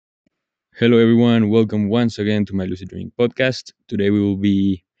Hello, everyone. Welcome once again to my lucid dreaming podcast. Today, we will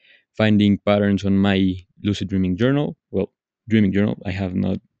be finding patterns on my lucid dreaming journal. Well, dreaming journal. I have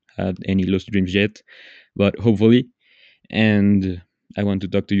not had any lucid dreams yet, but hopefully. And I want to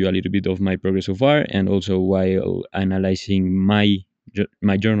talk to you a little bit of my progress so far, and also while analyzing my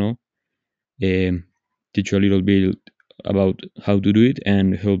journal, um, teach you a little bit about how to do it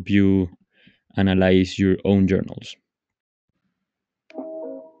and help you analyze your own journals.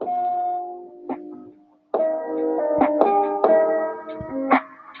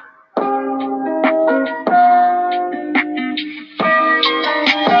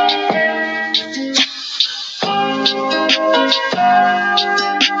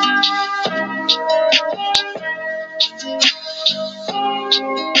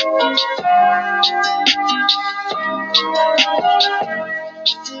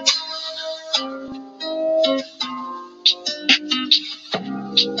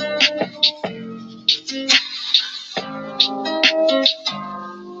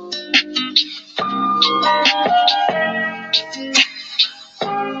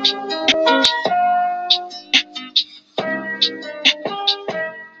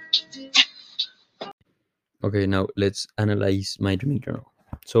 Okay, now let's analyze my dreaming journal.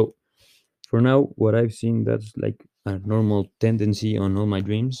 So, for now, what I've seen that's like a normal tendency on all my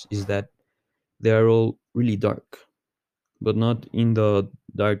dreams is that they are all really dark, but not in the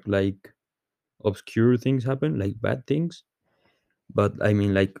dark like obscure things happen, like bad things, but I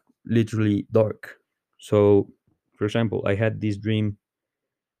mean like literally dark. So, for example, I had this dream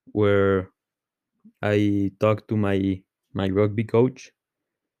where I talked to my rugby coach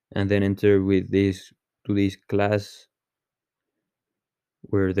and then entered with this to this class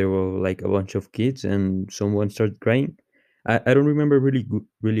where there were like a bunch of kids and someone started crying. I don't remember really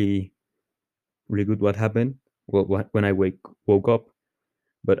good what happened. Well, when I woke up,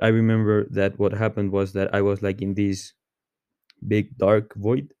 but I remember that what happened was that I was like in this big dark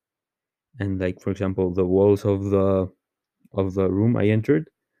void, and like for example, the walls of the room I entered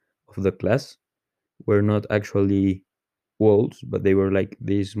of the class were not actually walls, but they were like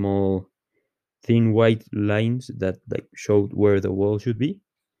these small thin white lines that like showed where the wall should be.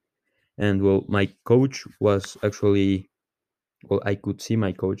 And well, my coach was actually, well, I could see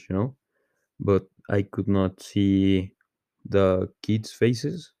my coach, but I could not see the kids'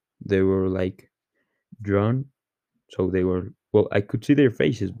 faces. They were like drawn, so they were, well, I could see their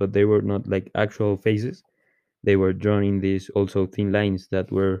faces, but they were not like actual faces. They were drawn in these also thin lines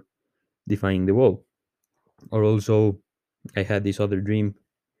that were defining the wall. Or also, I had this other dream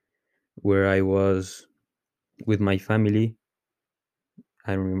where I was with my family.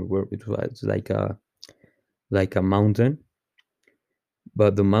 I don't remember where it was, like a mountain,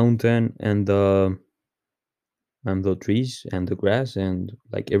 but the mountain and the trees and the grass and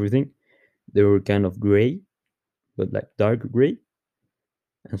like everything, they were kind of gray, but like dark gray.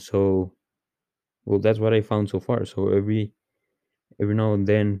 And so, well, that's what I found so far. So every now and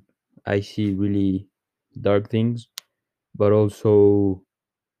then I see really dark things, but also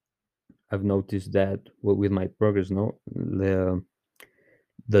I've noticed that, well, with my progress, no,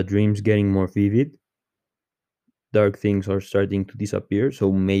 the dreams getting more vivid, dark things are starting to disappear. So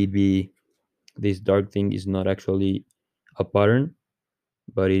maybe this dark thing is not actually a pattern,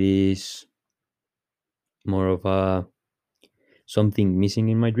 but it is more of a something missing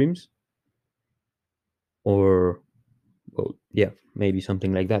in my dreams, or well, yeah, maybe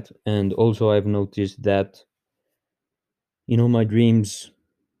something like that. And also I've noticed that my dreams,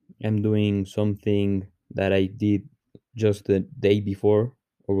 I'm doing something that I did just the day before,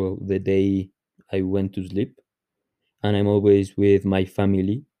 or well, the day I went to sleep, and I'm always with my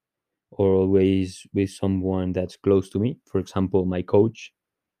family or always with someone that's close to me. For example, my coach,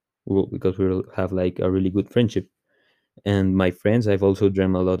 well, because we have like a really good friendship, and my friends. I've also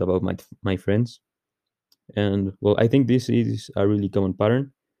dreamt a lot about my friends, and well, I think this is a really common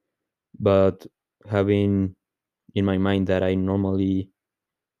pattern. But having in my mind that I normally,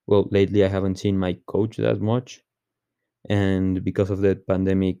 well, lately I haven't seen my coach that much, and because of the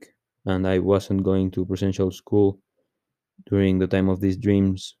pandemic and I wasn't going to presential school during the time of these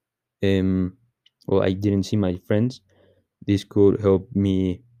dreams, um well, I didn't see my friends. This could help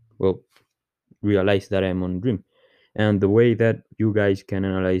me, well, realize that I'm on dream. And the way that you guys can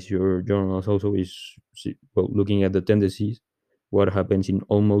analyze your journals also is, well, looking at the tendencies, what happens in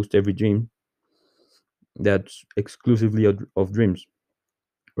almost every dream that's exclusively of dreams,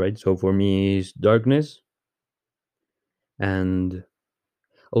 right? So for me is darkness, and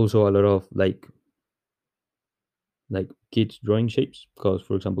also a lot of like kids drawing shapes, because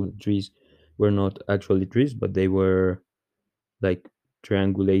for example the trees were not actually trees, but they were like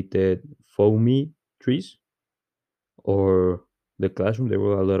triangulated foamy trees, or the classroom there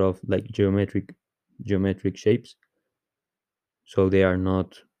were a lot of like geometric shapes. So they are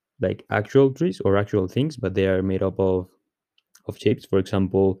not like actual trees or actual things, but they are made up of shapes. For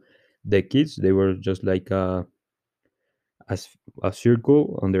example, the kids, they were just like a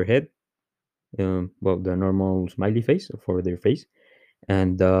circle on their head, well, the normal smiley face for their face,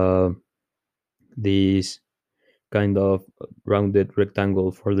 and this kind of rounded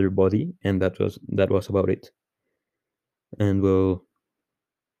rectangle for their body, and that was about it. And well,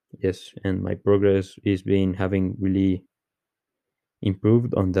 yes, and my progress is being having really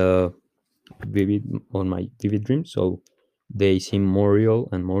improved on my vivid dreams, so they seem more real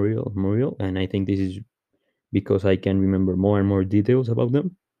and more real and more real, and I think this is because I can remember more and more details about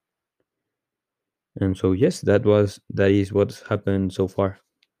them. And so yes, that is what's happened so far.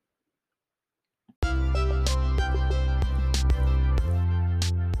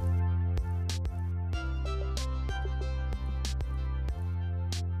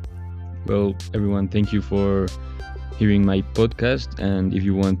 Well, everyone, thank you for hearing my podcast. And if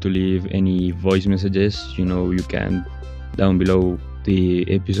you want to leave any voice messages, you can down below the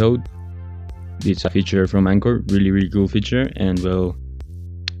episode. It's a feature from Anchor, really, really cool feature. And well,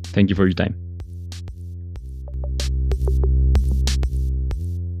 thank you for your time.